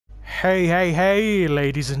Hey, hey, hey,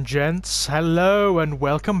 ladies and gents. Hello and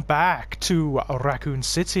welcome back to Raccoon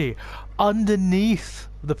City, underneath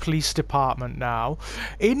the police department now,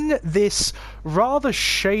 in this rather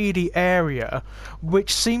shady area,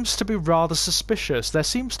 which seems to be rather suspicious. There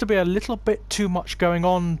seems to be a little bit too much going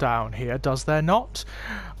on down here, does there not?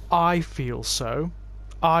 I feel so.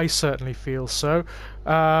 I certainly feel so.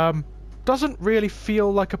 Doesn't really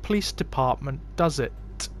feel like a police department, does it?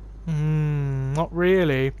 Not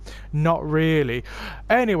really. Not really.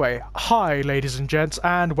 Anyway, hi ladies and gents,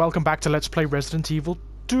 and welcome back to Let's Play Resident Evil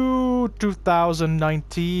 2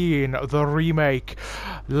 2019, the remake.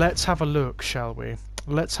 Let's have a look, shall we?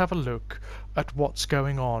 Let's have a look at what's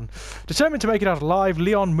going on. Determined to make it out alive,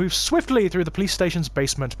 Leon moves swiftly through the police station's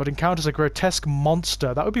basement, but encounters a grotesque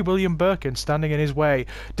monster. That would be William Birkin standing in his way.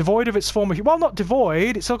 Devoid of its former... well, not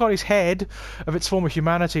devoid, it's still got his head of its former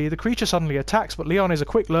humanity. The creature suddenly attacks, but Leon is a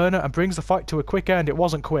quick learner and brings the fight to a quick end. It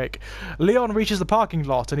wasn't quick. Leon reaches the parking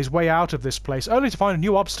lot and his way out of this place, only to find a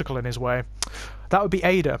new obstacle in his way. That would be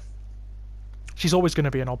Ada. She's always going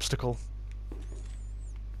to be an obstacle.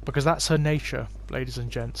 Because that's her nature, ladies and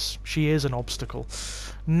gents. She is an obstacle.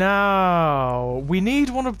 Now, we need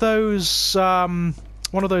one of those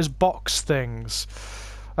box things.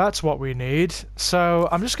 That's what we need. So,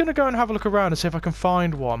 I'm just going to go and have a look around and see if I can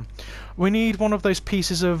find one. We need one of those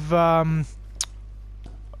pieces of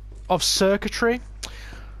circuitry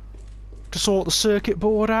to sort the circuit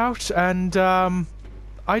board out, and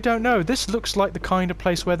I don't know. This looks like the kind of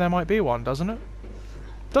place where there might be one, doesn't it?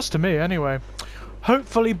 Does to me, anyway.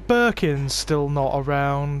 Hopefully Birkin's still not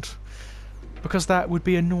around, because that would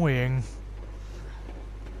be annoying.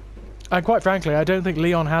 And quite frankly, I don't think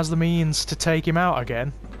Leon has the means to take him out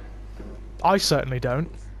again. I certainly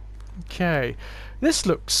don't. Okay. This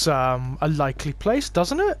looks a likely place,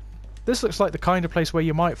 doesn't it? This looks like the kind of place where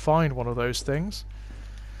you might find one of those things.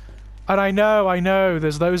 And I know,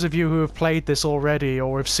 there's those of you who have played this already,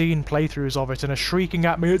 or have seen playthroughs of it and are shrieking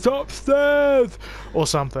at me, "It's upstairs!" or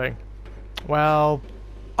something. Well,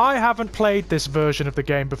 I haven't played this version of the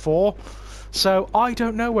game before, so I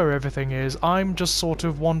don't know where everything is. I'm just sort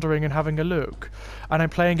of wandering and having a look, and I'm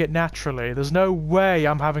playing it naturally. There's no way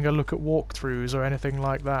I'm having a look at walkthroughs or anything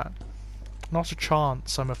like that. Not a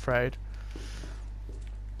chance, I'm afraid.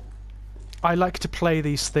 I like to play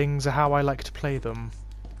these things how I like to play them.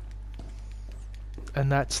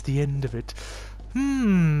 And that's the end of it.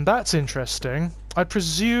 That's interesting. I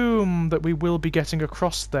presume that we will be getting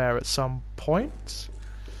across there at some point.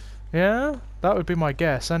 Yeah? That would be my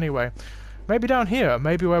guess, anyway. Maybe down here.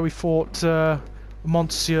 Maybe where we fought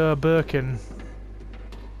Monsieur Birkin.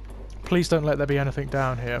 Please don't let there be anything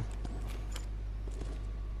down here.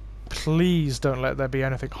 Please don't let there be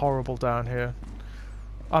anything horrible down here.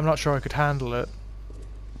 I'm not sure I could handle it.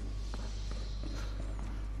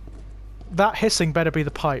 That hissing better be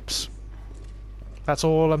the pipes. That's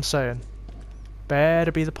all I'm saying.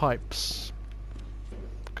 Better be the pipes.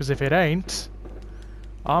 Because if it ain't,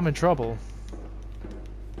 I'm in trouble.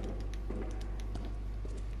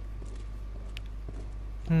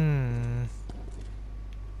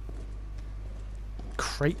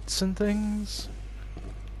 Crates and things?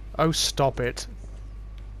 Oh, stop it.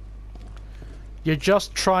 You're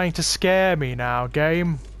just trying to scare me now,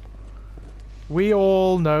 game. We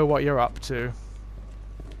all know what you're up to.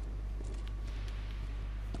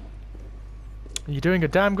 You're doing a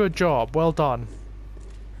damn good job. Well done.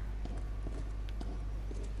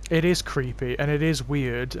 It is creepy, and it is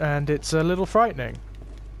weird, and it's a little frightening.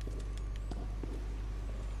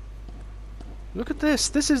 Look at this.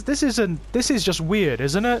 This is just weird,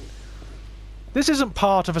 isn't it? This isn't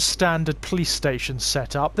part of a standard police station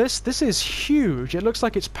setup. This is huge. It looks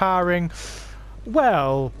like it's powering,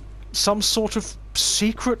 well, some sort of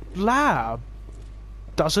secret lab,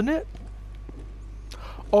 doesn't it?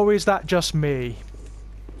 Or is that just me?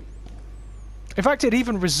 In fact, it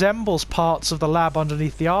even resembles parts of the lab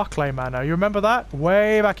underneath the Arclay Manor. You remember that?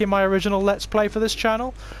 Way back in my original Let's Play for this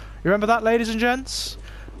channel? You remember that, ladies and gents?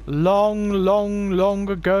 Long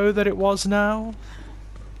ago that it was now.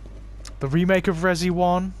 The remake of Resi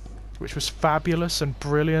 1, which was fabulous and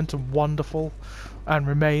brilliant and wonderful, and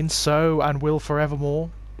remains so and will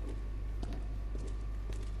forevermore.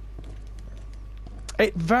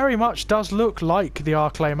 It very much does look like the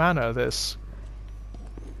Arclay Manor, this.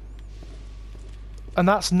 And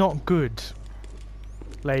that's not good.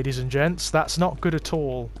 Ladies and gents, that's not good at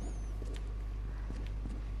all.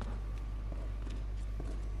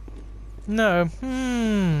 No.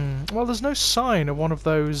 Well, there's no sign of one of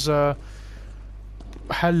those,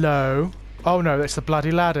 hello? Oh no, that's the bloody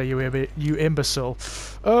ladder, you imbecile.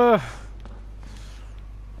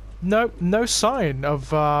 No, no sign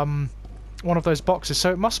of one of those boxes,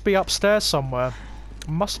 so it must be upstairs somewhere.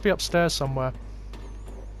 Must be upstairs somewhere.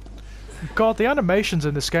 God, the animations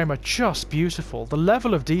in this game are just beautiful. The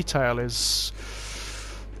level of detail is...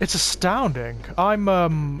 it's astounding. I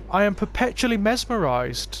am perpetually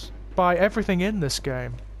mesmerized by everything in this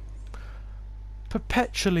game.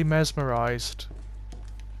 Perpetually mesmerized.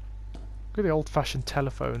 Look at the old-fashioned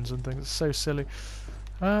telephones and things. It's so silly.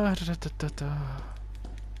 So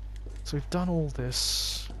we've done all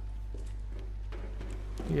this.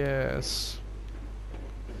 Yes.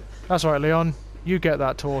 That's right, Leon. You get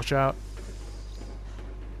that torch out.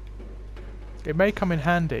 It may come in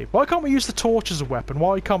handy. Why can't we use the torch as a weapon?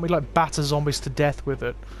 Why can't we, like, batter zombies to death with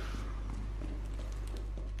it?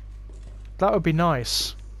 That would be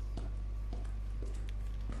nice.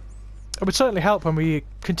 It would certainly help when we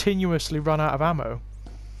continuously run out of ammo.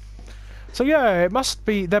 So yeah, it must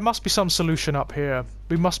be, there must be some solution up here.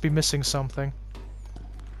 We must be missing something.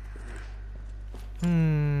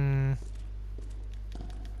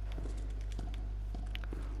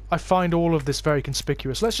 I find all of this very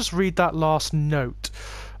conspicuous. Let's just read that last note.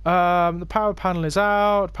 The power panel is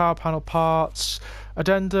out. Power panel parts.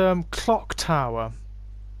 Addendum. Clock tower.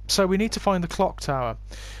 So we need to find the clock tower.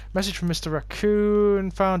 Message from Mr.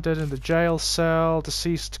 Raccoon. Found dead in the jail cell.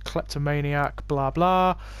 Deceased kleptomaniac. Blah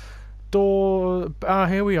blah. Door.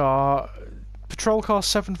 Here we are. Patrol car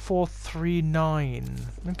 7439.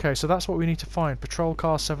 Okay, so that's what we need to find. Patrol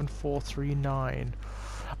car 7439.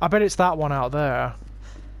 I bet it's that one out there.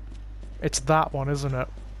 It's that one, isn't it?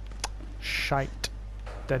 Shite.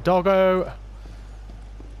 Dead doggo.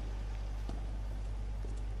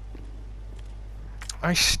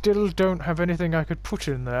 I still don't have anything I could put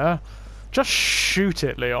in there. Just shoot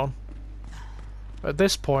it, Leon. At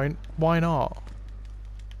this point, why not?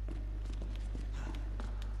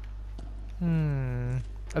 And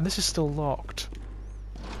this is still locked.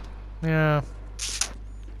 Yeah.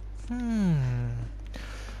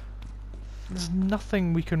 There's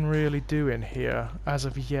nothing we can really do in here as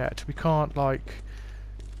of yet. We can't, like,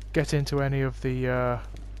 get into any of the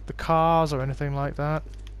cars or anything like that.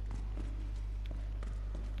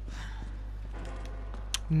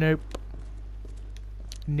 Nope.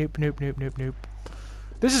 Nope, nope, nope, nope, nope.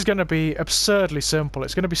 This is going to be absurdly simple.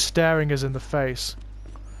 It's going to be staring us in the face.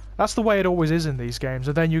 That's the way it always is in these games,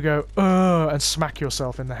 and then you go, ugh, and smack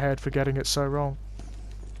yourself in the head for getting it so wrong.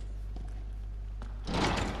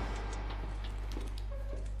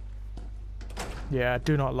 Yeah,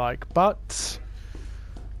 do not like, but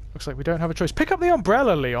looks like we don't have a choice. Pick up the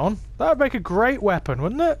umbrella, Leon. That would make a great weapon,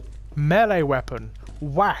 wouldn't it? Melee weapon.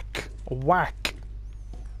 Whack. Whack.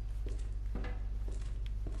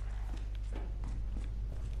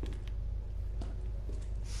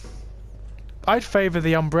 I'd favour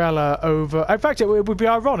the umbrella over... In fact, it would be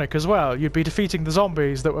ironic as well. You'd be defeating the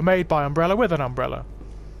zombies that were made by umbrella with an umbrella.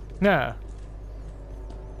 Yeah.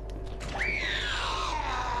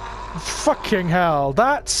 Fucking hell,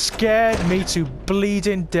 that scared me to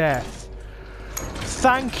bleeding death.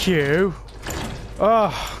 Thank you.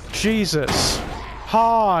 Oh, Jesus.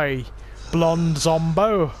 Hi, blonde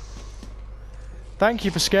zombo. Thank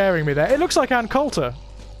you for scaring me there. It looks like Ann Coulter.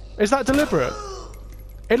 Is that deliberate?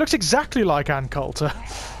 It looks exactly like Ann Coulter.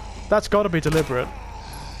 That's got to be deliberate.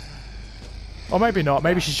 Or maybe not.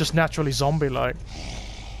 Maybe she's just naturally zombie-like.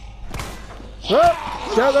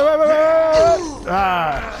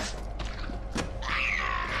 Ah.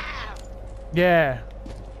 Yeah.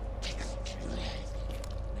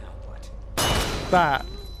 That.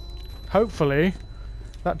 Hopefully,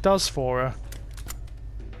 that does for her.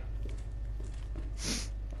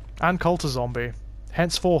 Ann Coulter zombie.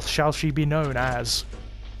 Henceforth shall she be known as...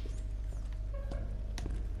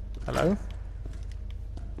 Hello?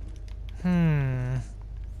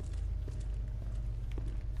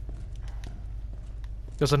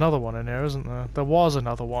 There's another one in here, isn't there? There was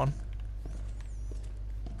another one.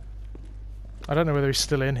 I don't know whether he's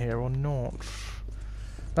still in here or not.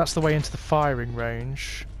 That's the way into the firing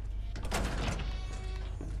range.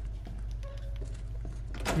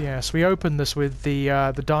 Yes, we opened this with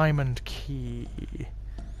the diamond key.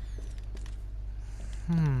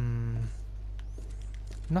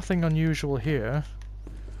 Nothing unusual here.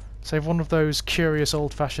 Save one of those curious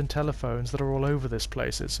old-fashioned telephones that are all over this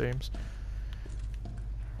place, it seems.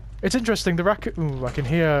 It's interesting, the raccoon... Ooh, I can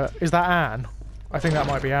hear... Is that Anne? I think that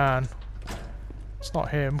might be Anne. It's not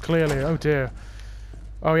him, clearly. Oh dear.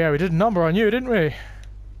 Oh yeah, we did a number on you, didn't we?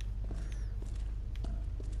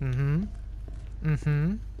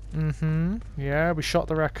 Yeah, we shot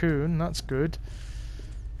the raccoon. That's good.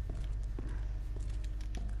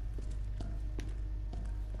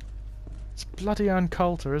 It's bloody Ann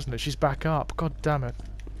Coulter, isn't it? She's back up. God damn it.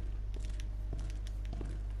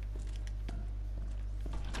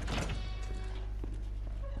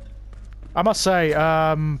 I must say,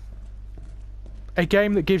 a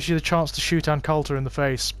game that gives you the chance to shoot Ann Coulter in the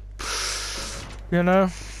face, you know,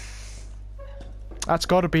 that's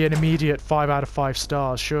got to be an immediate 5 out of 5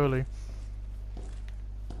 stars, surely.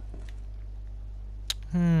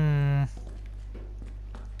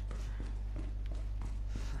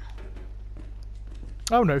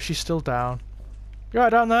 Oh no, she's still down. You right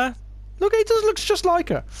down there? Look, it just looks just like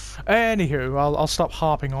her. Anywho, I'll stop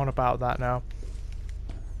harping on about that now.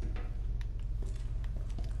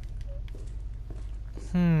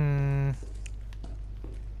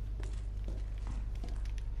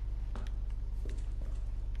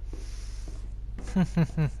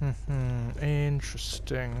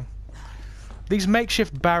 Interesting. These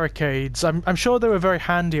makeshift barricades, I'm sure they were very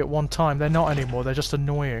handy at one time. They're not anymore, they're just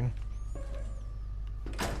annoying.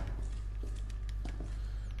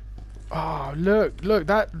 Oh, look,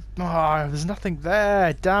 that... Oh, there's nothing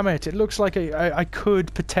there, damn it. It looks like I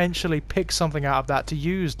could potentially pick something out of that to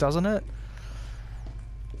use, doesn't it?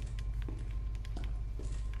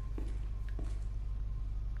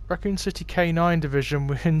 Raccoon City K9 Division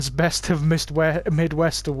wins Best of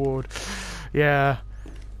Midwest Award. Yeah.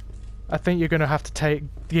 I think you're going to have to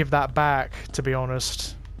give that back, to be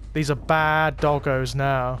honest. These are bad doggos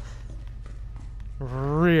now.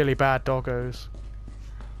 Really bad doggos.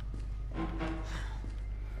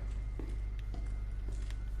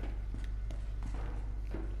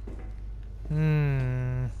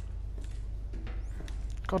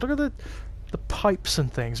 God, look at the pipes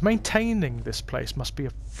and things. Maintaining this place must be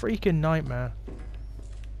a freaking nightmare.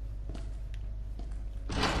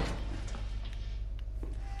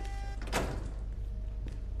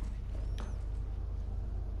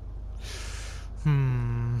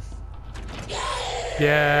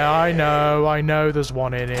 Yeah, I know there's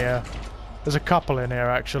one in here. There's a couple in here,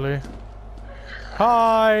 actually.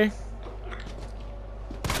 Hi!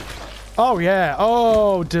 Oh, yeah.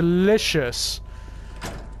 Oh, delicious.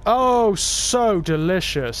 Oh, so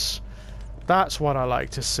delicious. That's what I like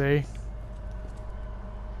to see.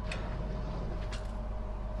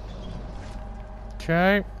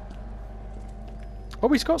 Okay. Oh,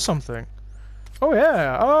 he's got something. Oh,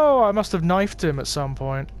 yeah. Oh, I must have knifed him at some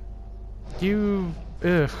point. You...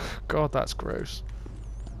 Ugh. God, that's gross.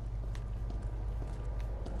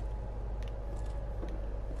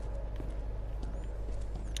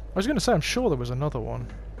 I was going to say, I'm sure there was another one.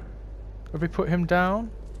 Have we put him down?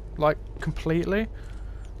 Like, completely?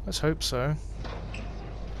 Let's hope so.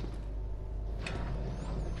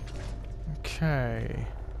 Okay.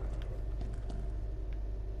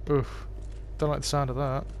 Oof. Don't like the sound of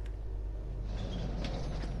that.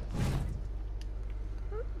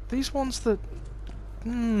 These ones that...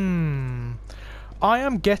 I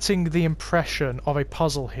am getting the impression of a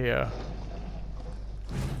puzzle here.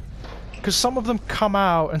 Because some of them come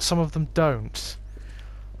out and some of them don't.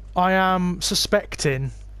 I am suspecting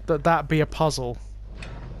that that be a puzzle.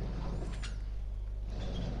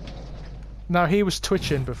 Now, he was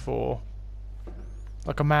twitching before.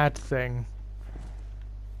 Like a mad thing.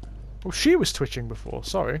 Well, she was twitching before,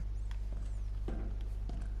 sorry.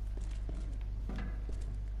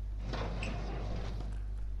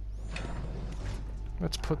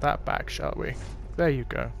 Let's put that back, shall we? There you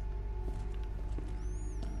go.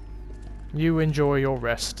 You enjoy your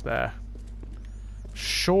rest there.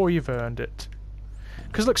 Sure, you've earned it.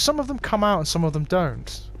 Because look, some of them come out and some of them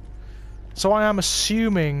don't. So I am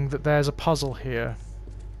assuming that there's a puzzle here.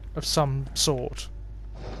 Of some sort.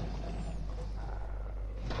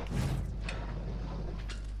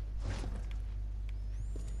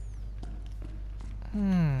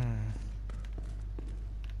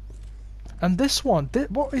 And this one,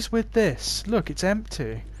 what is with this? Look, it's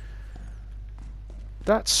empty.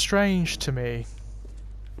 That's strange to me.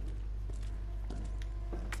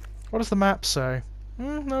 What does the map say?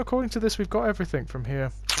 No, according to this, we've got everything from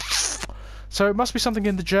here. So it must be something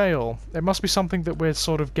in the jail. It must be something that we're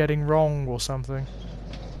sort of getting wrong or something.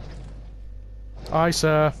 Aye,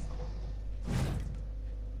 sir.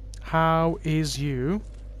 How is you?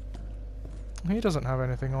 He doesn't have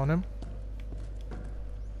anything on him.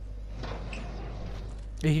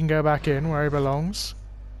 He can go back in where he belongs.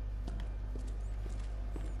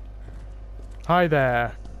 Hi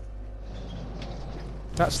there.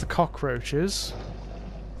 That's the cockroaches.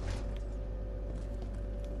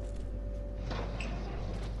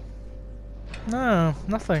 No,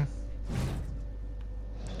 nothing.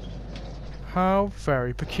 How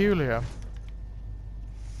very peculiar.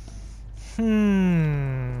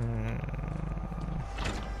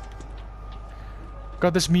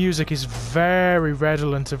 God, this music is very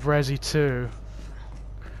redolent of Resi 2.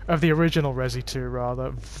 Of the original Resi 2, rather.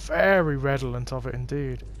 Very redolent of it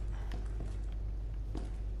indeed.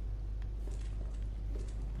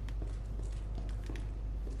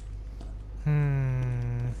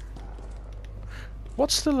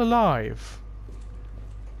 What's still alive?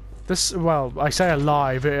 This, well, I say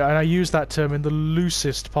alive, and I use that term in the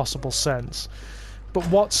loosest possible sense. But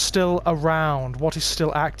what's still around? What is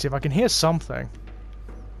still active? I can hear something.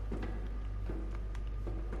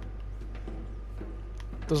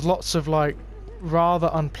 There's lots of, like, rather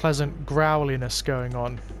unpleasant growliness going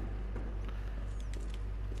on.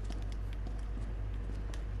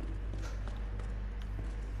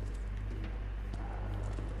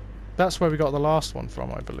 That's where we got the last one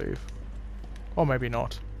from, I believe. Or maybe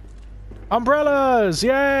not. Umbrellas!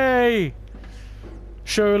 Yay!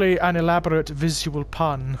 Surely an elaborate visual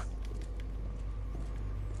pun.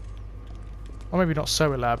 Or maybe not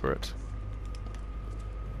so elaborate.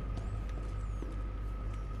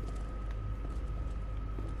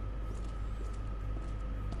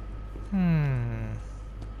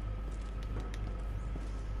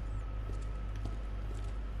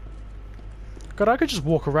 God, I could just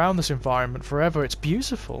walk around this environment forever. It's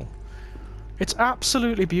beautiful. It's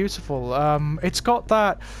absolutely beautiful. It's got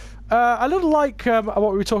that... a little like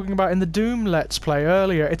what we were talking about in the Doom Let's Play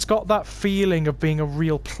earlier. It's got that feeling of being a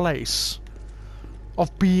real place.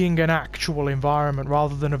 Of being an actual environment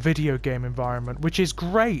rather than a video game environment, which is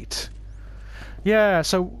great. Yeah,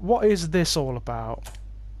 so what is this all about?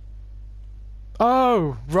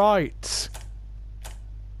 Oh, right.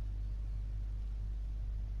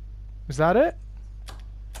 Is that it?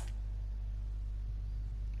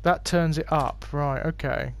 That turns it up. Right,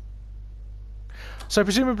 okay. So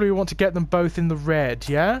presumably we want to get them both in the red,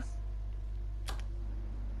 yeah?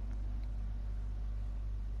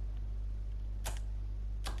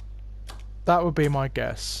 That would be my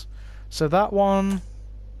guess. So that one...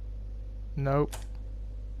 Nope.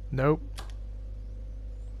 Nope.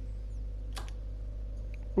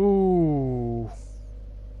 Ooh.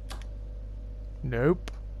 Nope.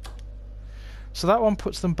 So that one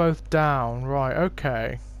puts them both down. Right,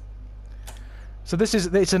 okay. So this is...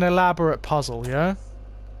 It's an elaborate puzzle, yeah?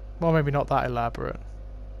 Well, maybe not that elaborate.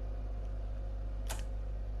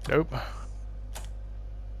 Nope.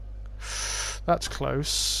 That's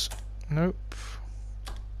close. Nope.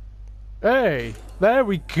 Hey! There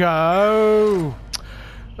we go!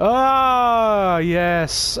 Ah,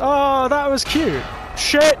 yes. Oh, that was cute.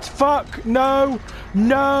 Shit! Fuck! No!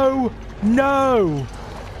 No! No!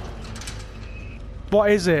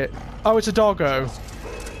 What is it? Oh, it's a doggo.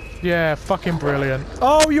 Yeah, fucking brilliant.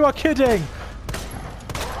 Oh, you are kidding!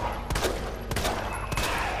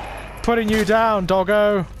 Putting you down,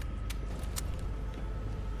 doggo.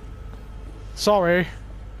 Sorry.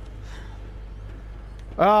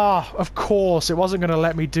 Ah, of course. It wasn't going to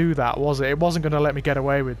let me do that, was it? It wasn't going to let me get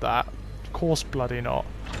away with that. Of course bloody not.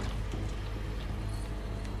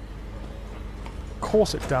 Of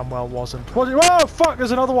course it damn well wasn't. Was it? Oh, fuck,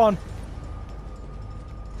 there's another one.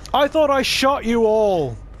 I thought I shot you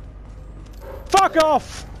all. Fuck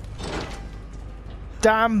off!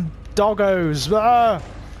 Damn doggos. Ah.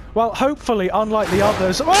 Well, hopefully, unlike the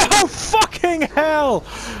others... Oh, fucking hell!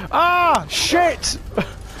 Ah, shit!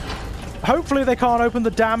 Hopefully they can't open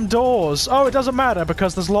the damn doors. Oh, it doesn't matter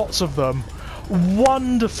because there's lots of them.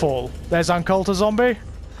 Wonderful. There's Unculta Zombie.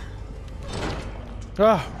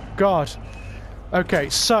 Oh, God. Okay,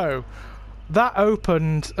 so... That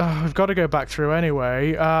opened... Oh, we've got to go back through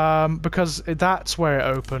anyway, because that's where it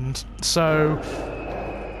opened. So...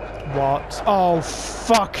 What? Oh,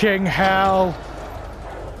 fucking hell!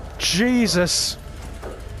 Jesus!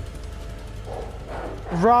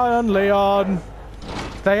 Ryan, Leon!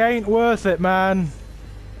 They ain't worth it, man!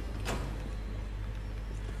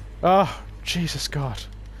 Oh, Jesus God.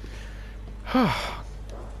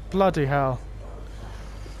 Bloody hell.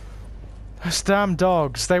 Those damn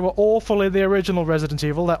dogs. They were awful in the original Resident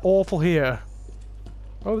Evil, they're awful here.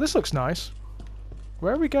 Oh, this looks nice.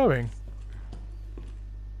 Where are we going?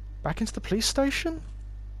 Back into the police station?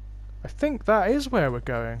 I think that is where we're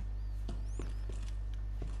going.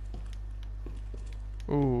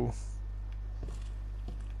 Ooh.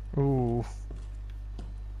 Ooh.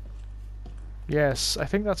 Yes, I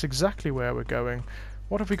think that's exactly where we're going.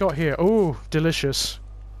 What have we got here? Ooh, delicious.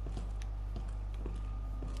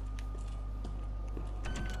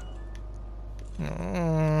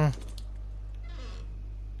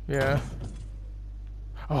 Yeah.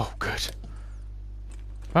 Oh, good.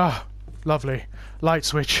 Ah, lovely. Light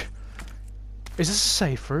switch. Is this a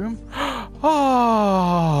safe room?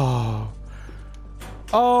 Oh!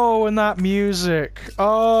 Oh, and that music.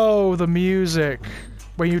 Oh, the music.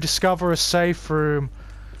 When you discover a safe room.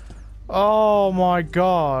 Oh my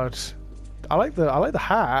god. I like the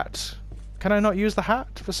hat. Can I not use the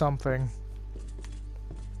hat for something?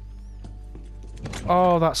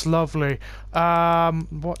 Oh, that's lovely.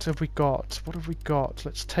 What have we got? What have we got?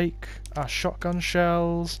 Let's take our shotgun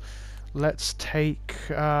shells. Let's take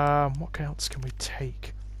what else can we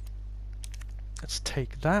take? Let's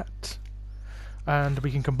take that. And we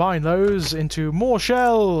can combine those into more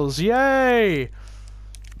shells! Yay!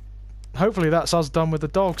 Hopefully that's us done with the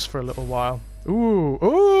dogs for a little while. Ooh!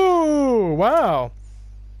 Ooh! Wow!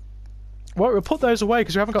 Well, we'll put those away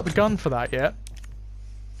because we haven't got the gun for that yet.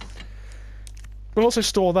 We'll also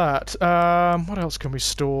store that. What else can we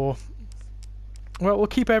store? Well, we'll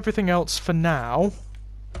keep everything else for now.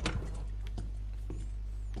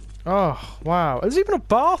 Oh wow! There's even a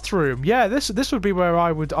bathroom. Yeah, this would be where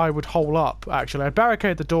I would hole up. Actually, I'd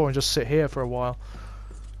barricade the door and just sit here for a while.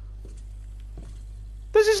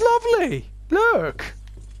 This is lovely. Look.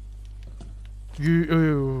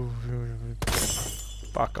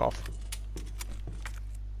 Fuck off.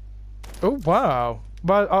 Oh wow!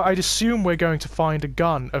 Well, I'd assume we're going to find a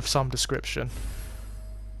gun of some description.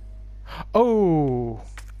 Oh,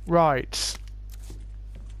 right.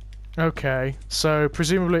 Okay, so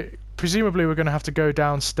presumably we're going to have to go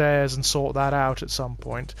downstairs and sort that out at some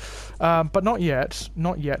point. But not yet,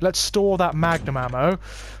 not yet. Let's store that Magnum ammo,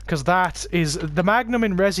 because that is... The Magnum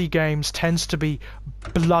in Resi games tends to be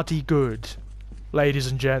bloody good, ladies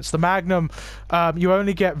and gents. The Magnum, you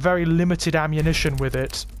only get very limited ammunition with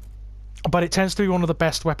it, but it tends to be one of the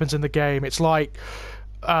best weapons in the game. It's like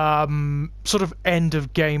sort of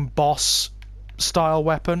end-of-game boss style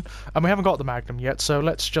weapon, and we haven't got the Magnum yet, so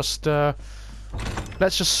let's just store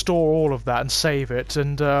all of that and save it,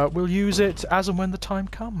 and we'll use it as and when the time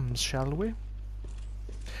comes, shall we?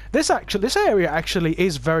 This area actually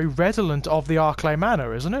is very redolent of the Arclay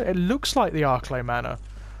Manor, isn't it? It looks like the Arclay Manor.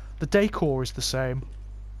 The decor is the same.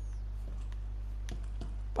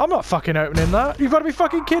 I'm not fucking opening that. You've got to be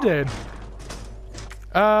fucking kidding.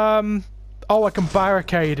 Oh, I can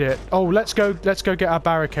barricade it. Oh, let's go get our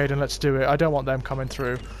barricade and let's do it. I don't want them coming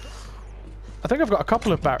through. I think I've got a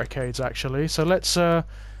couple of barricades actually, so let's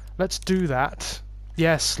do that.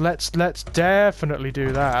 Yes, let's definitely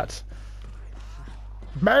do that.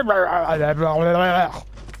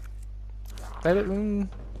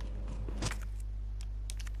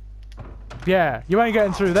 Yeah, you ain't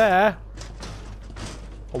getting through there.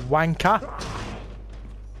 A wanker.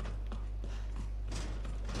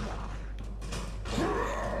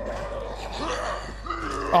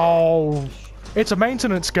 Oh, it's a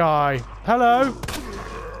maintenance guy. Hello.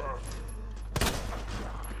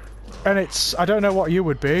 And it's... I don't know what you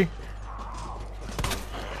would be.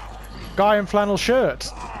 Guy in flannel shirt.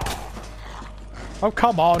 Oh,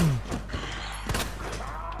 come on.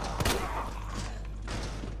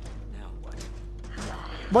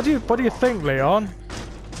 What do you think, Leon?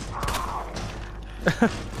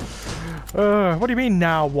 What do you mean,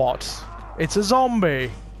 now what? It's a zombie.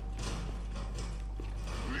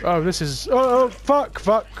 Oh, this is... Oh, fuck,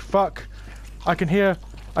 fuck, fuck. I can hear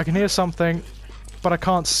something, but I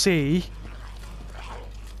can't see.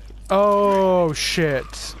 Oh,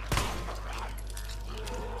 shit.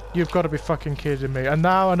 You've got to be fucking kidding me. And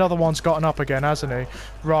now another one's gotten up again, hasn't he?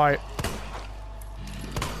 Right.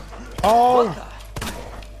 Oh!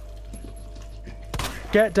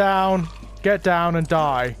 Get down and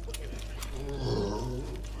die.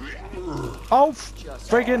 Oh,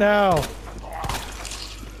 friggin' hell.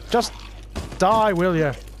 Just die, will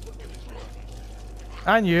you?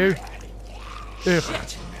 And you. Ugh.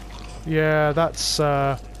 Yeah, that's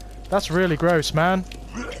really gross, man.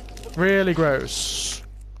 Really gross.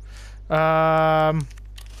 There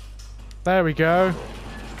we go.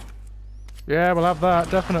 Yeah, we'll have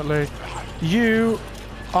that, definitely. You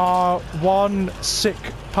are one sick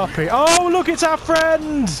puppy. Oh, look, it's our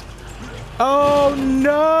friend! Oh,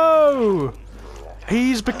 no!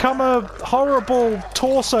 He's become a horrible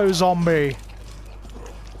torso zombie.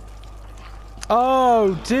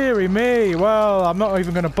 Oh, dearie me. Well, I'm not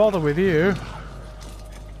even going to bother with you.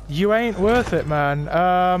 You ain't worth it, man.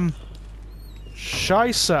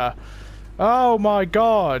 Scheisse. Oh my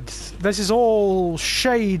god. This is all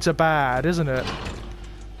shades of bad, isn't it?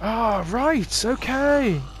 Ah, right.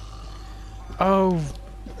 Okay. Oh.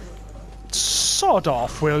 Sod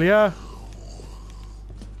off, will ya?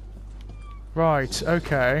 Right,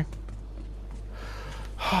 okay.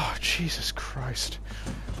 Oh, Jesus Christ.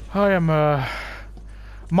 I am,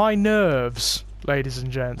 my nerves, ladies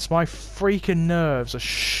and gents, my freaking nerves are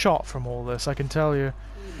shot from all this, I can tell you.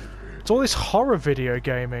 It's all this horror video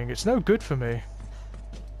gaming. It's no good for me.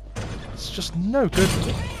 It's just no good.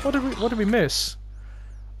 What did we miss?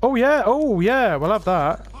 Oh yeah, we'll have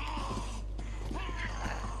that.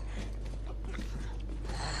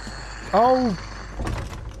 Oh!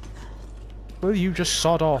 Will you just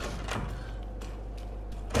sod off?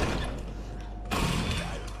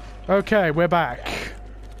 Okay, we're back.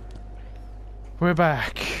 We're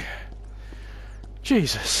back.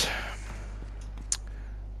 Jesus.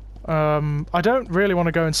 I don't really want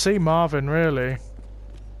to go and see Marvin, really.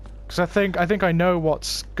 Because I think I know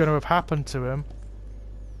what's going to have happened to him.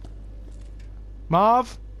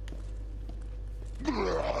 Marv?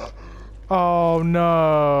 Oh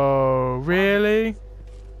no, really?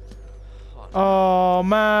 Oh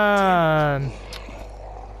man.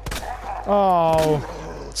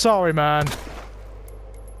 Oh, sorry man.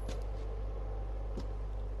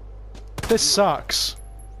 This sucks.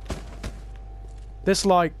 This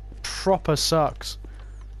like proper sucks.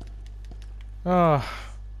 Oh,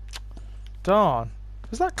 darn.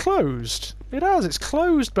 Is that closed? It has, it's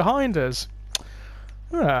closed behind us.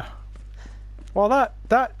 Yeah. Well,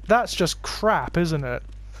 that's just crap, isn't it?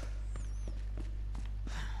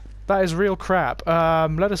 That is real crap.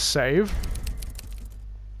 Let us save.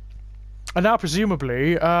 And now,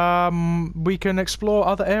 presumably, we can explore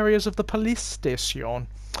other areas of the police station.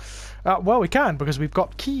 Well, we can, because we've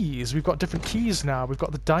got keys. We've got different keys now. We've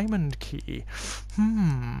got the diamond key.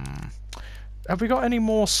 Have we got any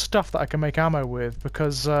more stuff that I can make ammo with?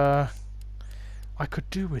 Because, I could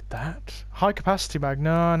do with that. High capacity mag.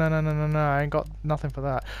 No. I ain't got nothing for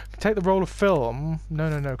that. Take the roll of film.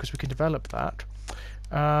 No, because we can develop that.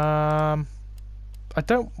 I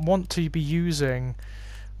don't want to be using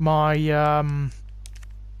my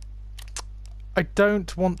I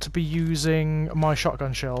don't want to be using my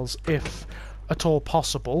shotgun shells if at all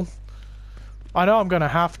possible. I know I'm going to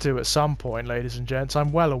have to at some point, ladies and gents.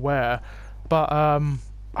 I'm well aware, but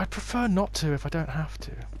I prefer not to if I don't have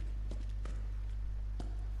to.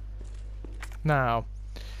 Now,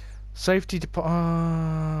 safety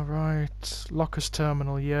right, lockers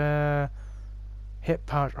terminal, yeah. Hip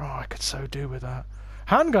pouch, oh, I could so do with that.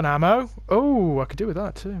 Handgun ammo, oh, I could do with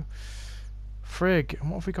that too. Frig,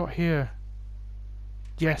 and what have we got here?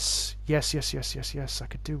 Yes, I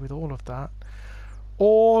could do with all of that.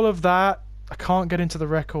 All of that. I can't get into the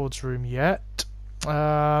records room yet.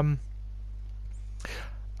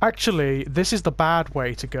 Actually, this is the bad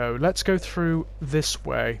way to go. Let's go through this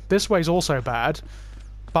way. This way's also bad,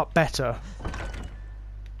 but better.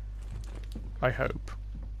 I hope.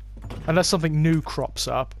 Unless something new crops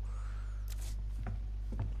up.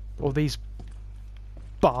 Or these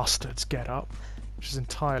bastards get up, which is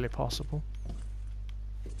entirely possible.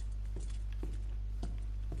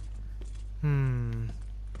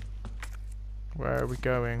 Where are we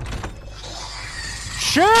going?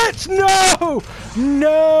 Shit! No!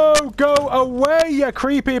 No! Go away, you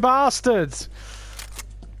creepy bastards!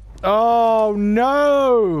 Oh,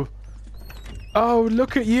 no! Oh,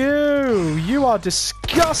 look at you! You are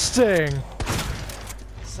disgusting!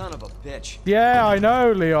 Son of a bitch. Yeah, I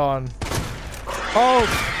know, Leon. Oh!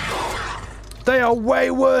 They are way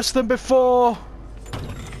worse than before!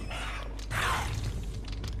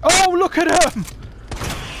 Oh, look at them!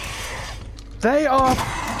 They are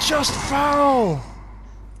just foul!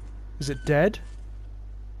 Is it dead?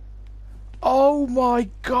 Oh my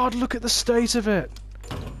god, look at the state of it!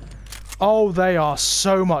 Oh, they are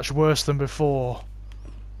so much worse than before.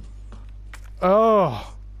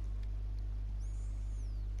 Oh.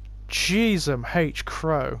 Jeez, H.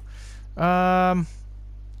 Crow. So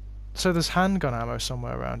there's handgun ammo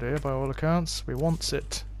somewhere around here, by all accounts. We wants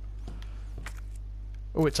it.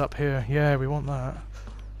 Oh, it's up here. Yeah, we want that.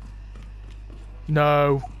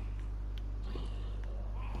 No.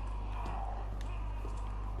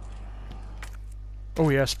 Oh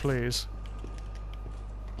yes, please.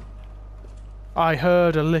 I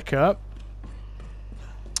heard a licker.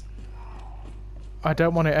 I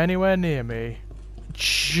don't want it anywhere near me.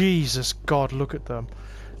 Jesus God, look at them.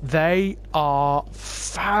 They are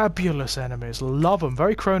fabulous enemies. Love them.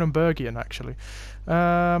 Very Cronenbergian, actually.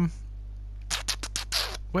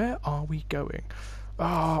 Where are we going?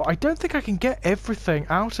 Oh, I don't think I can get everything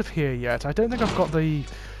out of here yet. I don't think I've got the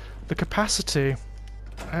capacity.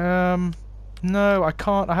 No, I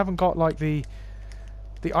can't. I haven't got like the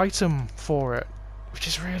item for it, which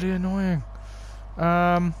is really annoying.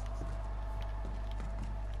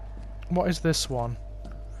 What is this one?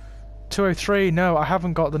 203. No, I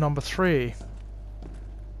haven't got the number 3.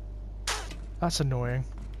 That's annoying.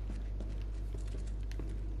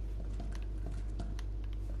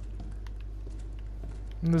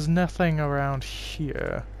 And there's nothing around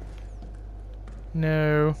here.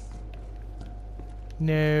 No.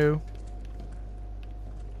 No.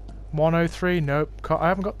 103? Nope. I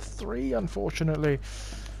haven't got 3, unfortunately.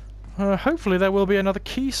 Hopefully there will be another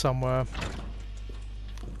key somewhere.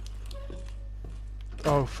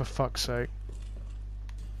 Oh, for fuck's sake.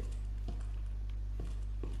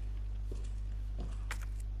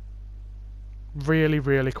 Really,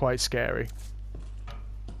 really quite scary.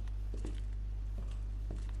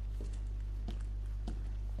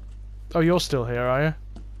 Oh, you're still here, are you?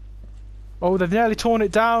 Oh, they've nearly torn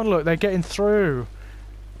it down, look, they're getting through.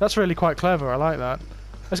 That's really quite clever, I like that.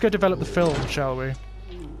 Let's go develop the film, shall we?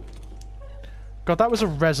 God, that was a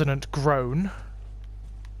resonant groan.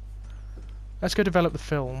 Let's go develop the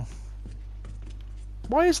film.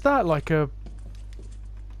 Why is that like a...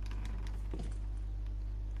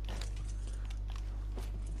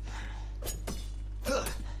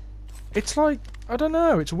 It's like, I don't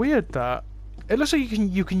know, it's weird that. It looks like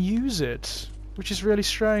you can use it, which is really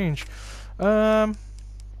strange. Yeah.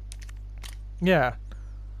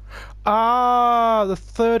 Ah, the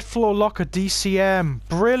 3rd floor locker DCM.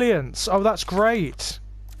 Brilliant. Oh, that's great.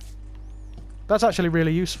 That's actually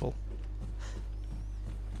really useful.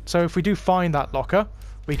 So if we do find that locker,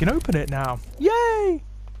 we can open it now. Yay!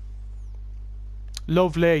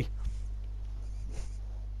 Lovely.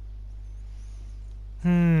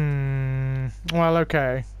 Well,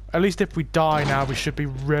 okay. At least if we die now, we should be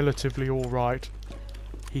relatively alright,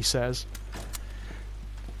 he says.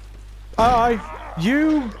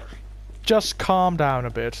 You just calm down a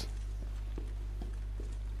bit.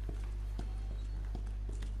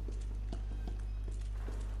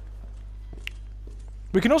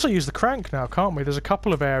 We can also use the crank now, can't we? There's a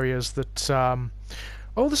couple of areas that... Oh,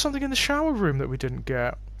 there's something in the shower room that we didn't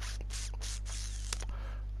get.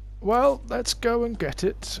 Well, let's go and get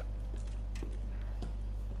it.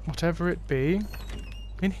 Whatever it be.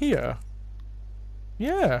 In here?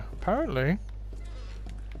 Yeah, apparently.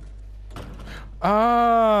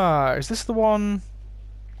 Ah, is this the one...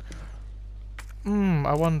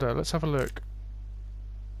 I wonder. Let's have a look.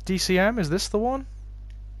 DCM, is this the one?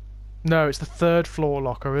 No, it's the 3rd floor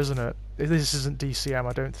locker, isn't it? This isn't DCM,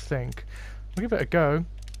 I don't think. We'll give it a go.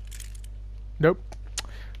 Nope.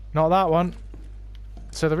 Not that one.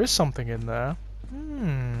 So there is something in there.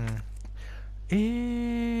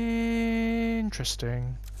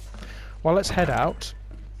 Interesting. Well, let's head out.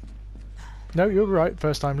 No, you're right.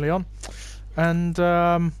 First time, Leon. And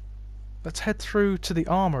let's head through to the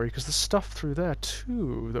armory, because there's stuff through there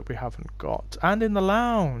too that we haven't got. And in the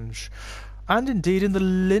lounge. And indeed in the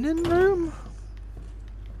linen room?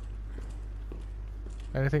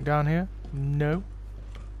 Anything down here? No.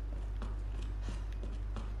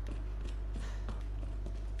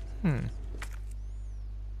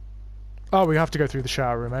 Oh, we have to go through the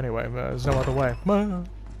shower room anyway. There's no other way.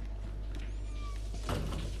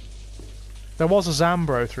 There was a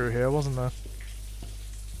Zambro through here, wasn't there?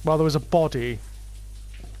 Well, there was a body.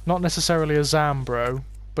 Not necessarily a Zambro,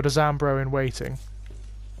 but a Zambro in waiting.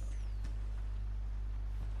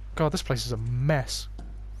 God, this place is a mess.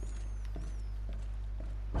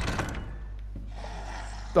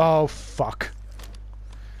 Oh, fuck.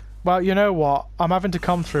 Well, you know what? I'm having to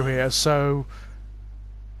come through here, so...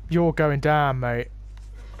 You're going down, mate.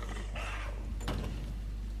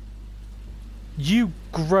 You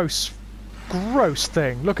gross, gross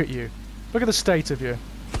thing. Look at you. Look at the state of you.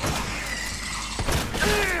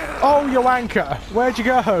 Oh, you wanker! Where'd you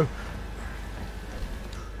go?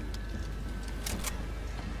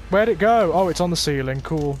 Where'd it go? Oh, it's on the ceiling.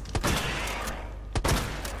 Cool.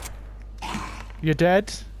 You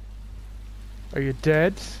dead? Are you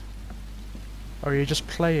dead? Or are you just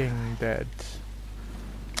playing dead?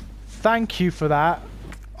 Thank you for that.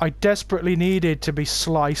 I desperately needed to be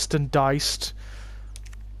sliced and diced.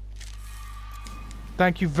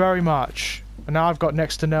 Thank you very much. And now I've got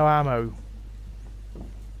next to no ammo.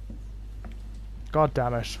 God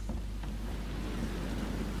damn it.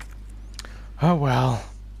 Oh well.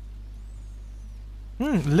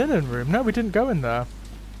 Linen room. No, we didn't go in there.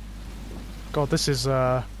 God, this is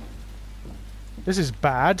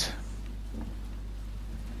bad.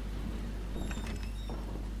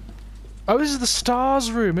 Oh, this is the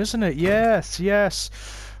stars room, isn't it? Yes, yes.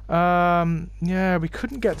 Yeah, we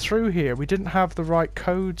couldn't get through here. We didn't have the right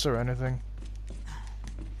codes or anything.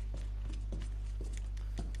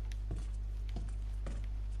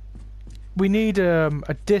 We need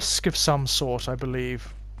a disc of some sort, I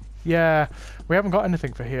believe. Yeah, we haven't got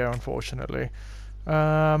anything for here, unfortunately.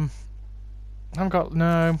 I haven't got...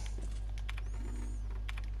 No.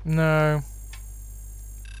 No.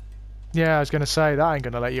 Yeah, I was going to say, that ain't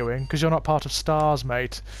going to let you in, because you're not part of STARS,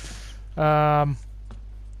 mate.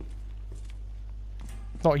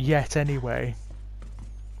 Not yet, anyway.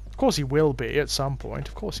 Of course he will be at some point.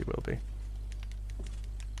 Of course he will be.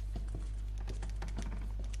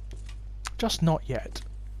 Just not yet.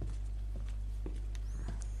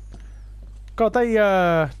 God,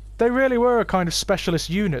 they really were a kind of specialist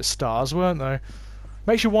unit, stars, weren't they?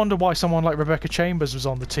 Makes you wonder why someone like Rebecca Chambers was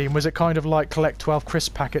on the team. Was it kind of like collect 12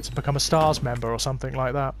 crisp packets and become a stars member or something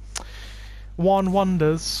like that? One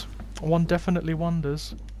wonders. One definitely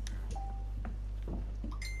wonders.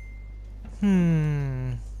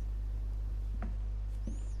 No.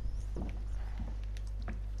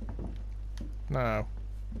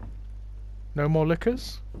 No more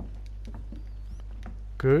liquors?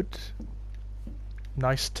 Good.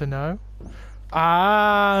 Nice to know.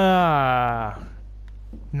 Ah!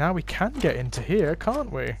 Now we can get into here,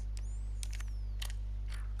 can't we?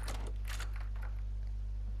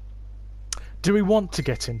 Do we want to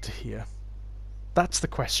get into here? That's the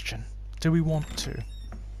question. Do we want to?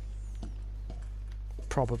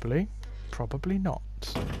 Probably. Probably not.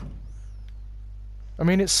 I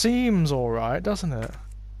mean, it seems alright, doesn't it?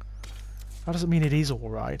 That doesn't mean it is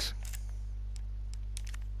alright.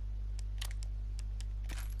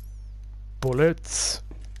 Bullets.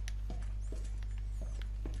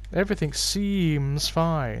 Everything seems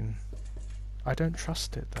fine. I don't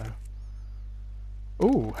trust it, though.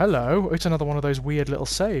 Ooh, hello. It's another one of those weird little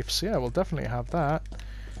safes. Yeah, we'll definitely have that.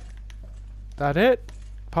 That it?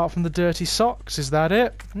 Apart from the dirty socks, is that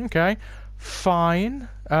it? Okay. Fine.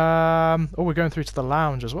 Oh, we're going through to the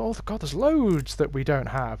lounge as well. Oh, God, there's loads that we don't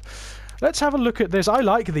have. Let's have a look at this. I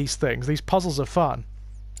like these things. These puzzles are fun.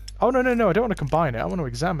 Oh, no, no, no. I don't want to combine it. I want to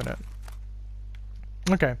examine it.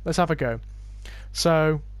 Okay, let's have a go.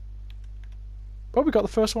 So... Oh, we got the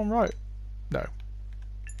first one right. No.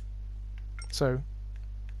 So...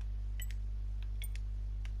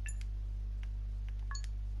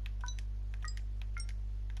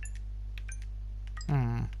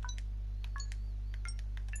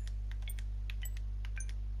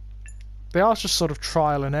 They are just sort of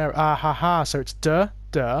trial and error. Ah, ha, ha. So it's duh,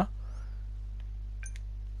 duh.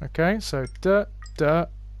 Okay, so duh, duh.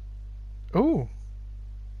 Ooh.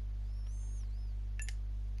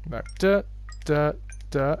 No, duh, duh,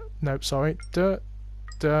 duh. Nope, sorry. Duh,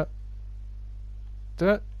 duh.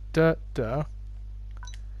 Duh, duh, duh.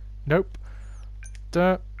 Nope.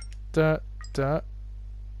 Duh, duh, duh.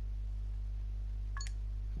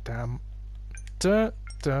 Damn. Duh,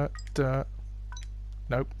 duh, duh.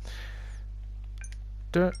 Nope.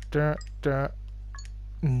 Duh, duh, duh.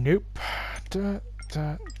 Nope. Duh,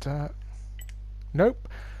 duh, duh. Nope.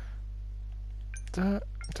 Duh,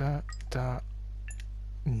 duh, duh.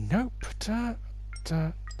 Nope. Duh,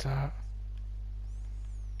 duh, duh.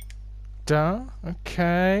 Duh.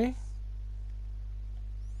 Okay.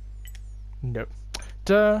 Nope.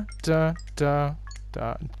 Duh, duh, duh,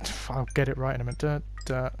 duh. I'll get it right in a minute. Duh,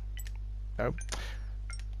 duh. Nope.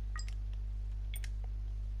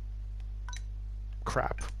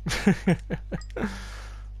 Crap.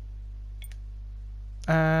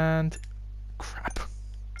 And crap.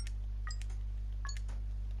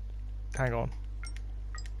 Hang on.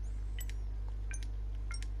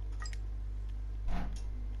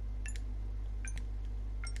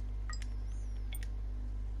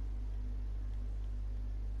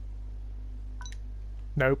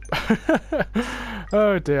 Nope.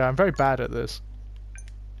 Oh dear, I'm very bad at this.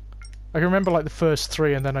 I can remember like the first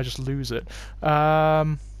three and then I just lose it.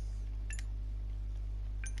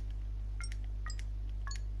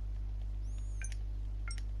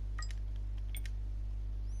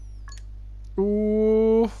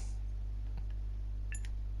 Ooh.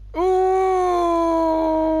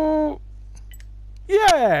 Ooh.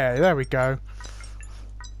 Yeah, there we go.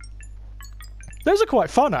 Those are quite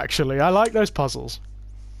fun actually. I like those puzzles.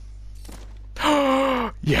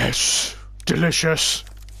 Yes. Delicious.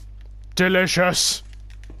 Delicious.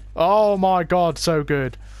 Oh my god, so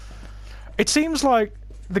good. It seems like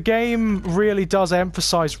the game really does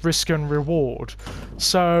emphasize risk and reward.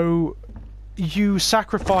 So you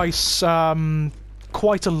sacrifice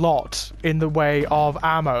quite a lot in the way of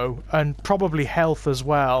ammo and probably health as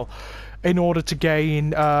well in order to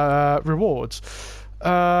gain rewards.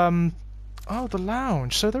 Oh, the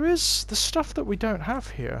lounge. So there is the stuff that we don't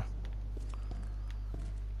have here.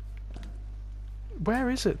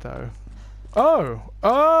 Where is it though? Oh!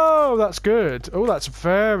 Oh, that's good. Oh, that's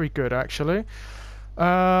very good, actually.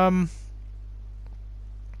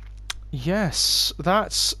 Yes,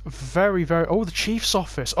 that's very, very... Oh, the chief's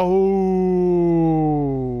office.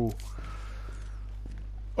 Oh!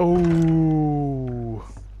 Oh!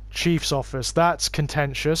 Chief's office. That's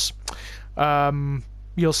contentious.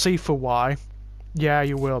 You'll see for why. Yeah,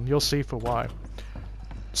 you will. You'll see for why.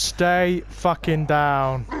 Stay fucking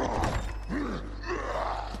down.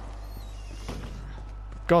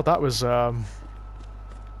 God, that was, yeah,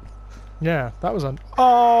 that was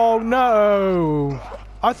oh, no!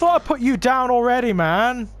 I thought I put you down already,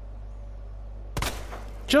 man!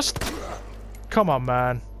 Just... Come on,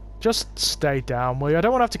 man. Just stay down, will you? I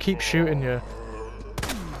don't want to have to keep shooting you.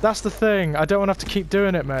 That's the thing. I don't want to have to keep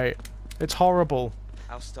doing it, mate. It's horrible.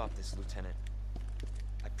 I'll stop this, Lieutenant.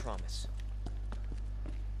 I promise.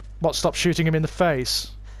 What, stop shooting him in the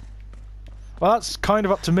face? Well, that's kind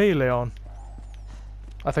of up to me, Leon.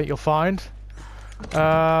 I think you'll find.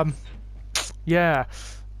 Yeah.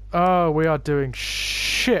 Oh, we are doing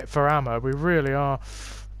shit for ammo. We really are.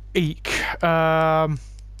 Eek.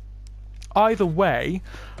 Either way,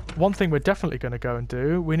 one thing we're definitely going to go and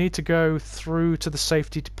do, we need to go through to the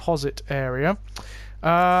safety deposit area.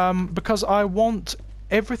 Because I want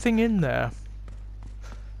everything in there.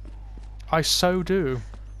 I so do.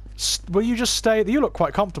 Will you just stay... You look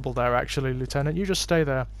quite comfortable there, actually, Lieutenant. You just stay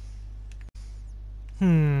there.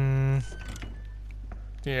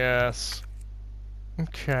 Yes.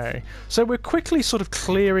 Okay. So we're quickly sort of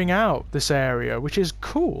clearing out this area, which is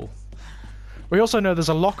cool. We also know there's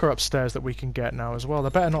a locker upstairs that we can get now as well. There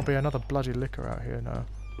better not be another bloody liquor out here now.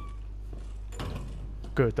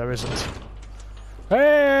 Good, there isn't.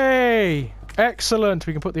 Hey! Excellent!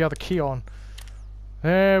 We can put the other key on.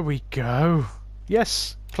 There we go.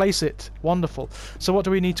 Yes, place it. Wonderful. So what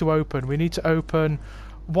do we need to open? We need to open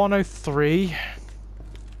 103.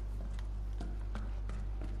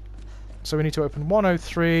 So we need to open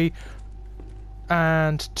 103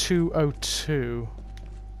 and 202.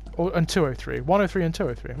 And 203. 103 and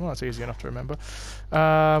 203. Well, that's easy enough to remember.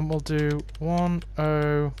 We'll do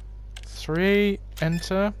 103.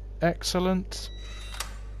 Enter. Excellent.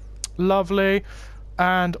 Lovely.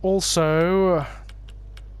 And also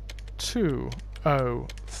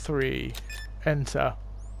 203. Enter.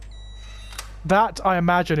 That, I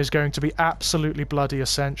imagine, is going to be absolutely bloody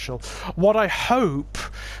essential. What I hope,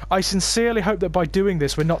 I sincerely hope that by doing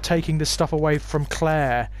this we're not taking this stuff away from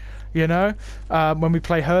Claire, you know, when we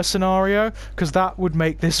play her scenario, because that would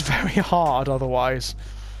make this very hard otherwise.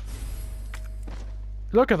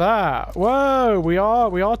 Look at that! Whoa, we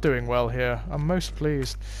are doing well here. I'm most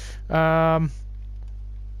pleased. Oh,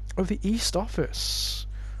 the East Office.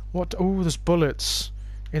 What? Oh, there's bullets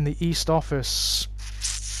in the East Office.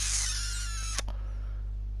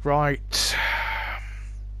 Right.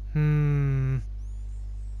 Well,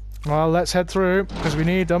 let's head through, because we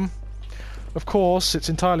need them. Of course, it's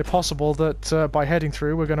entirely possible that by heading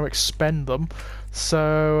through we're going to expend them.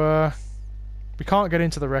 So, we can't get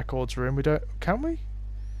into the records room. We don't... Can we?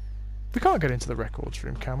 We can't get into the records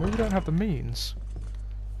room, can we? We don't have the means.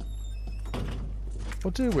 Or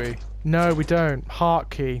do we? No, we don't. Heart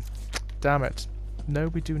key. Damn it. No,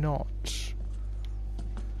 we do not.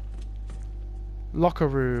 Locker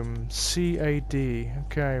room, CAD.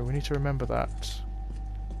 Okay, we need to remember that.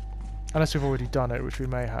 Unless we've already done it, which we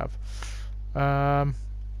may have.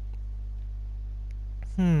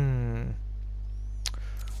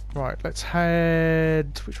 Right, let's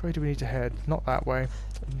head... Which way do we need to head? Not that way.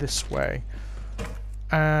 This way.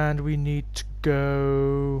 And we need to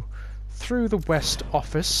go through the West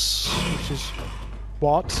Office, which is...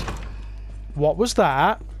 What? What was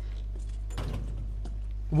that?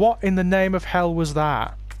 What in the name of hell was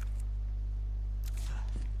that?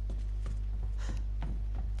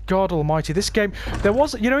 God almighty, this game... There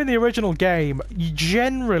was... You know, in the original game, you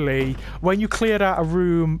generally, when you cleared out a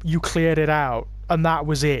room, you cleared it out. And that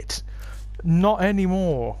was it. Not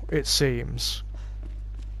anymore, it seems.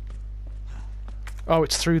 Oh,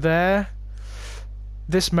 it's through there?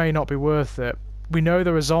 This may not be worth it. We know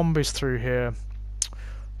there are zombies through here.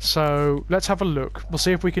 So, let's have a look. We'll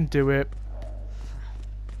see if we can do it.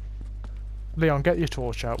 Leon, get your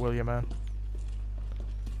torch out, will you, man?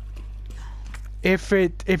 If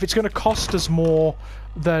it's going to cost us more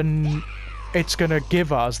than it's going to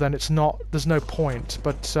give us, then it's not... There's no point.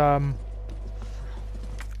 But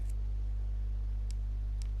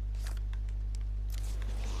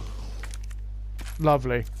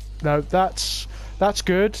lovely. No, that's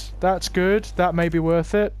good. That's good. That may be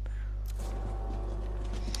worth it.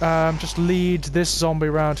 Just lead this zombie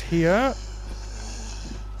around here.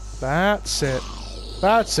 That's it.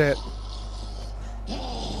 That's it.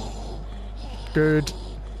 Good.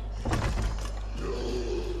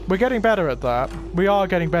 We're getting better at that. We are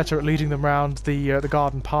getting better at leading them around the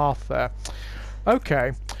garden path there.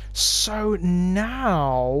 Okay. So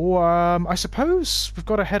now, I suppose we've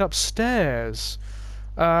got to head upstairs.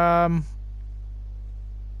 Because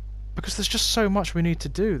there's just so much we need to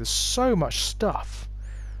do. There's so much stuff.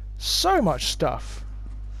 So much stuff.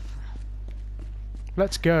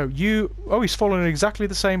 Let's go. You... Oh, he's fallen in exactly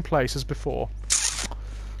the same place as before.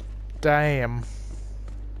 Damn.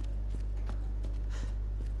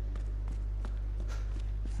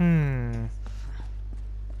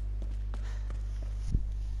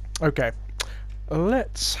 Okay.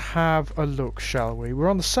 Let's have a look, shall we? We're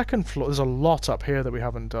on the second floor. There's a lot up here that we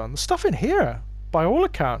haven't done. There's stuff in here. By all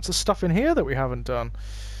accounts, there's stuff in here that we haven't done.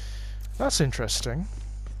 That's interesting.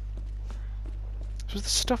 So there's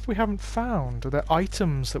stuff we haven't found. Are there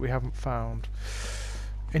items that we haven't found?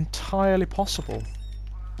 Entirely possible.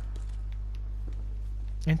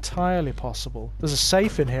 Entirely possible. There's a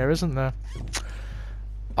safe in here, isn't there?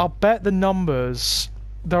 I'll bet the numbers...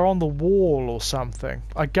 They're on the wall or something.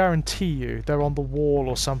 I guarantee you they're on the wall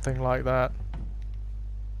or something like that.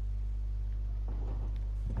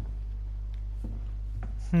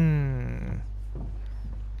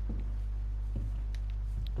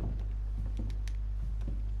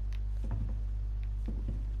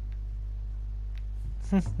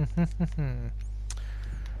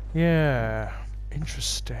 Yeah.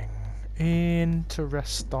 Interesting.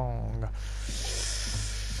 Interesting.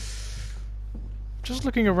 Just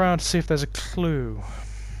looking around to see if there's a clue.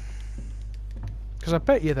 Because I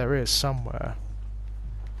bet you there is somewhere.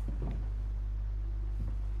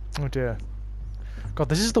 Oh dear. God,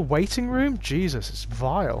 this is the waiting room? Jesus, it's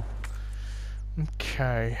vile.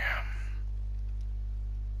 Okay.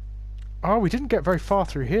 Oh, we didn't get very far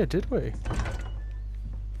through here, did we?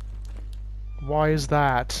 Why is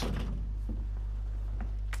that?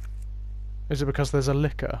 Is it because there's a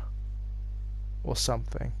liquor? Or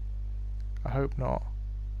something? I hope not.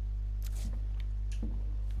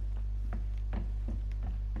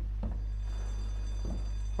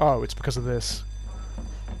 Oh, it's because of this.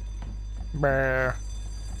 Brr.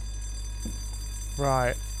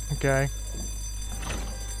 Right, okay.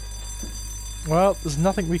 Well, there's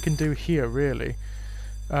nothing we can do here, really.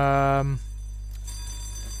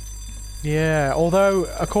 Yeah, although,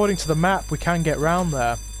 according to the map, we can get round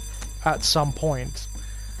there at some point.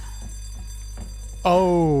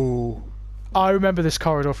 Oh, I remember this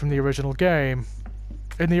corridor from the original game.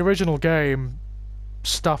 In the original game,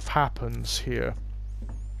 stuff happens here.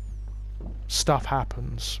 Stuff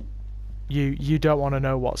happens. You don't want to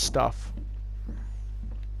know what stuff.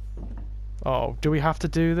 Oh, do we have to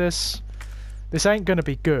do this? This ain't gonna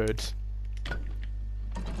be good.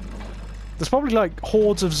 There's probably like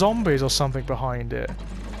hordes of zombies or something behind it.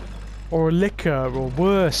 Or a liquor, or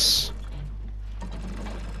worse.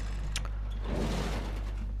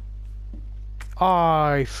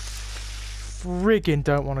 I friggin'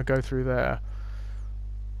 don't want to go through there.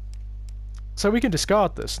 So we can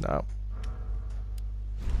discard this now.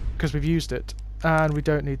 Because we've used it. And we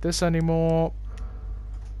don't need this anymore.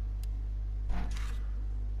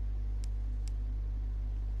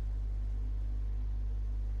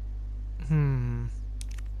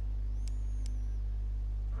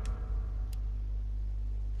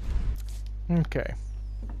 Okay.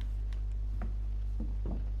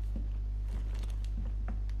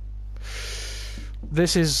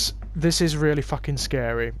 This is really fucking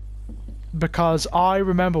scary. Because I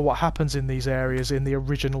remember what happens in these areas in the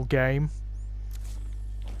original game.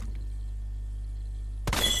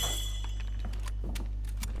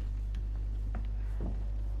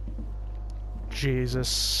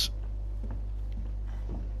 Jesus.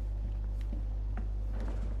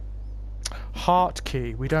 Heart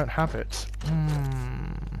key. We don't have it.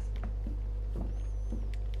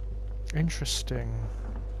 Interesting.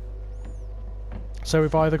 So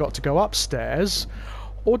we've either got to go upstairs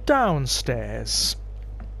or downstairs.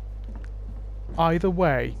 Either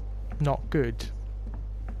way, not good.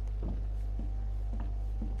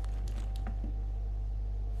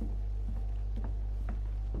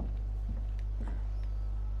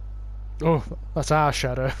 Oh, that's our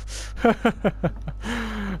shadow.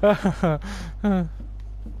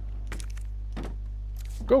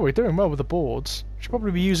 Oh, we're doing well with the boards. Should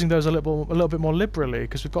probably be using those a little bit more liberally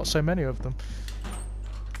because we've got so many of them.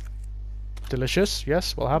 Delicious.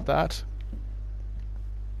 Yes, we'll have that.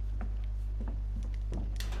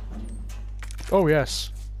 Oh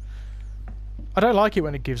yes. I don't like it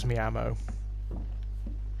when it gives me ammo.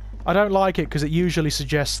 I don't like it because it usually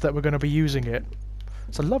suggests that we're going to be using it.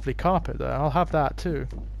 It's a lovely carpet there. I'll have that too.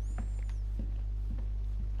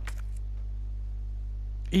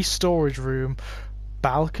 East storage room.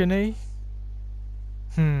 Balcony?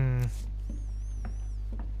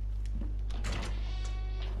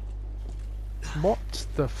 What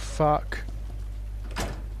the fuck?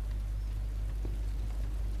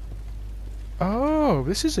 Oh,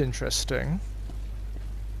 this is interesting.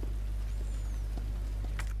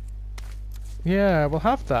 Yeah, we'll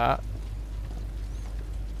have that.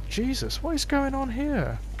 Jesus, what is going on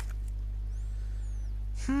here?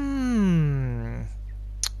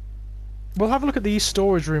 We'll have a look at the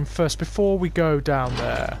storage room first before we go down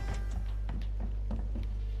there.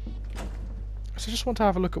 So I just want to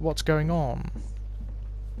have a look at what's going on.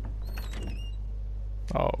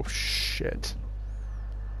 Oh, shit.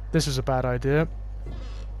 This was a bad idea.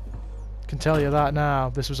 Can tell you that now.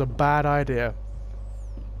 This was a bad idea.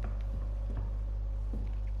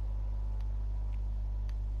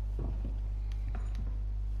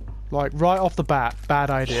 Like, right off the bat, bad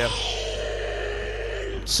idea.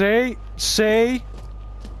 See? See?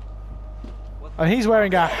 And he's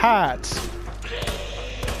wearing a hat.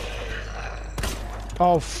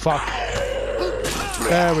 Oh, fuck.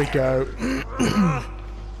 There we go.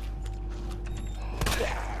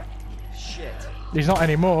 Shit. He's not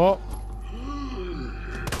anymore.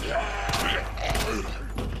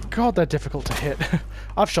 God, they're difficult to hit.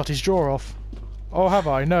 I've shot his jaw off. Oh, have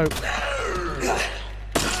I? No.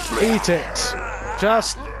 Eat it.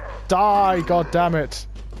 Just die, god damn it.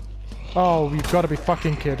 Oh, you've got to be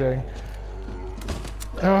fucking kidding.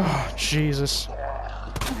 Oh, Jesus.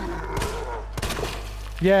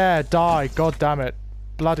 Yeah, die, god damn it.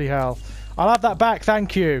 Bloody hell. I'll have that back,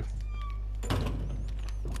 thank you.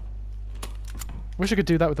 Wish I could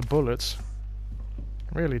do that with the bullets.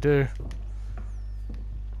 Really do.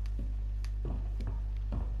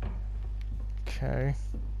 Okay.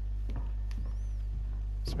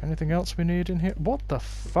 Is there anything else we need in here? What the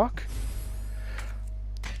fuck?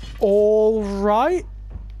 Alright.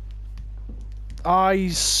 I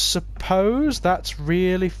suppose that's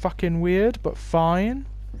really fucking weird, but fine.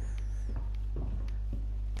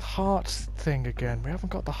 Heart thing again. We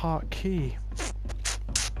haven't got the heart key.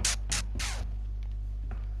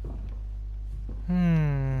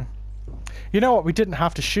 You know what? We didn't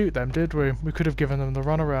have to shoot them, did we? We could have given them the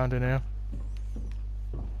runaround in here.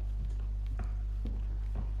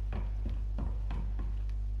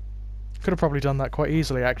 Could have probably done that quite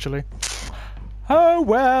easily, actually. Oh,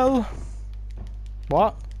 well.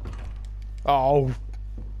 What? Oh.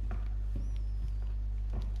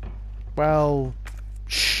 Well,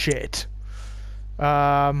 shit.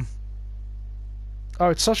 Oh,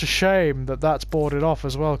 it's such a shame that that's boarded off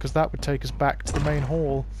as well, because that would take us back to the main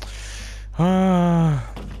hall. Oh,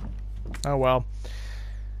 well.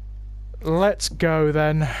 Let's go,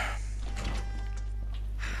 then.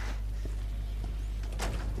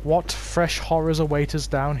 What fresh horrors await us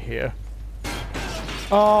down here?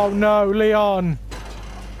 Oh no, Leon!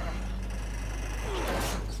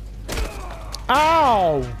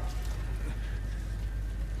 Ow!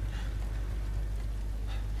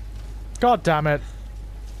 God damn it.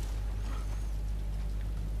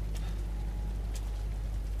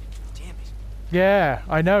 Damn it. Yeah,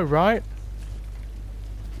 I know, right?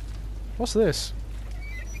 What's this?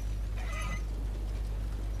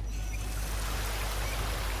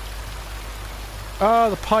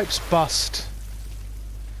 Oh, the pipe's bust.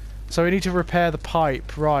 So we need to repair the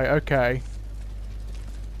pipe. Right, okay.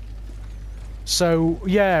 So,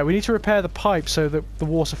 yeah, we need to repair the pipe so that the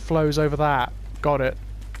water flows over that. Got it.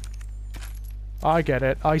 I get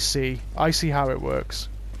it. I see. I see how it works.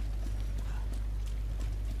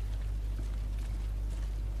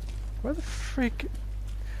 Where the freak...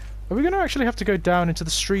 Are we going to actually have to go down into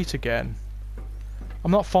the street again?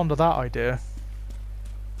 I'm not fond of that idea.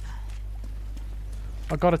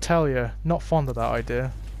 I gotta tell you, not fond of that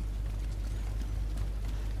idea.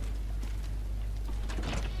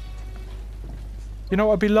 You know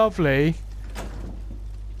what would be lovely?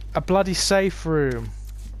 A bloody safe room.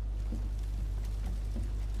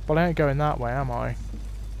 Well, I ain't going that way, am I?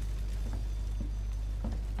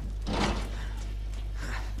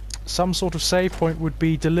 Some sort of save point would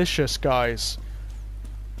be delicious, guys.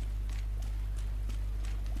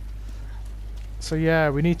 So yeah,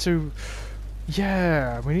 we need to...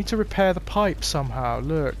 Yeah, we need to repair the pipe somehow,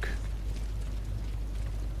 look.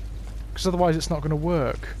 Because otherwise it's not going to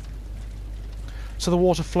work. So the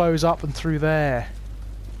water flows up and through there.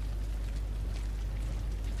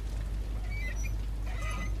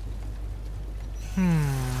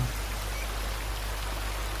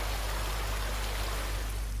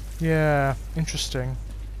 Yeah, interesting.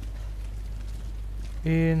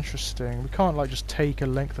 Interesting. We can't, like, just take a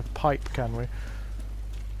length of pipe, can we?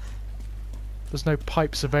 There's no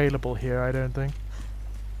pipes available here, I don't think.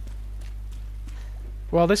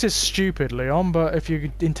 Well, this is stupid, Leon, but if you're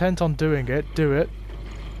intent on doing it, do it.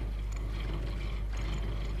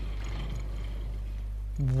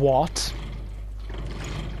 What?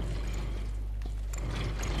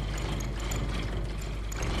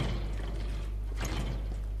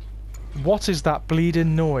 What is that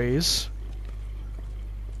bleeding noise?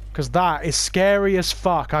 Because that is scary as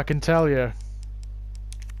fuck, I can tell you.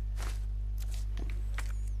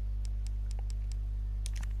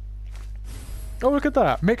 Oh, look at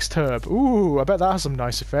that. Mixed herb. Ooh, I bet that has some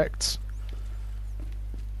nice effects.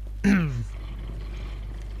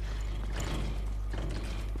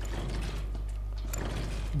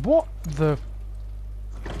 What the...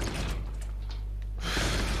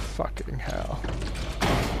 fucking hell.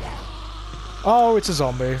 Oh, it's a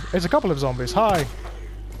zombie. It's a couple of zombies. Hi.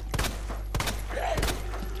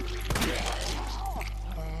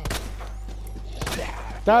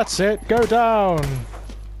 That's it. Go down.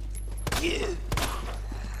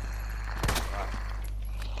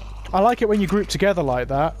 I like it when you group together like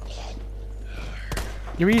that.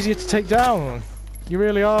 You're easier to take down. You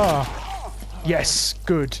really are. Yes,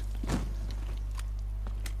 good.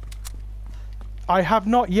 I have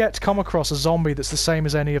not yet come across a zombie that's the same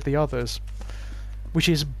as any of the others. Which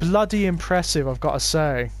is bloody impressive, I've got to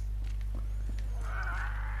say.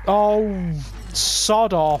 Oh,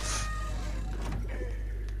 sod off.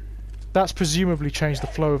 That's presumably changed the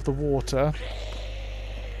flow of the water.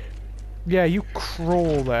 Yeah, you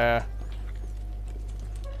crawl there.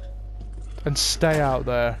 And stay out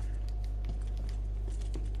there.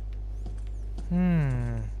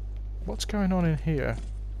 What's going on in here?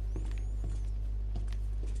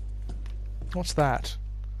 What's that?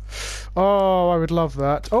 Oh, I would love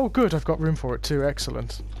that. Oh, good, I've got room for it too.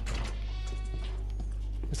 Excellent.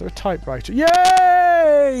 Is there a typewriter?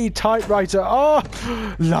 Yay! Typewriter. Oh,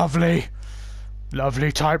 lovely.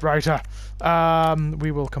 Lovely typewriter.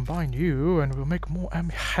 We will combine you and we'll make more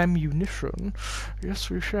ammunition. Yes,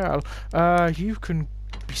 we shall. You can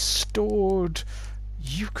be stored.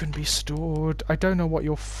 You can be stored. I don't know what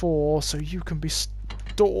you're for, so you can be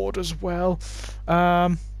stored as well.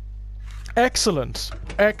 Excellent.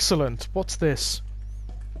 Excellent. What's this?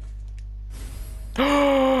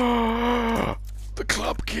 The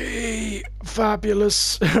club key!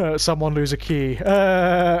 Fabulous. Someone lose a key.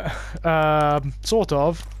 Sort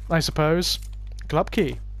of, I suppose. Club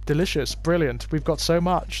key. Delicious. Brilliant. We've got so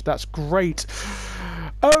much. That's great.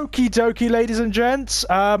 Okie dokie, ladies and gents.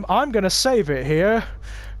 I'm gonna save it here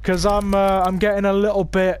because I'm getting a little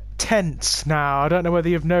bit tense now. I don't know whether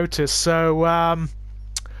you've noticed. So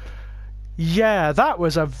yeah, that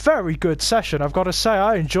was a very good session. I've got to say,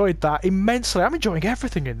 I enjoyed that immensely. I'm enjoying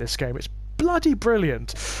everything in this game. It's bloody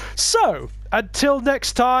brilliant. So until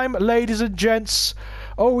next time, ladies and gents.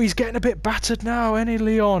 Oh, he's getting a bit battered now, ain't he,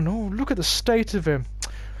 Leon? Oh, look at the state of him.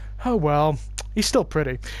 Oh well, he's still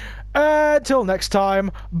pretty. Until next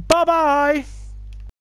time, bye-bye!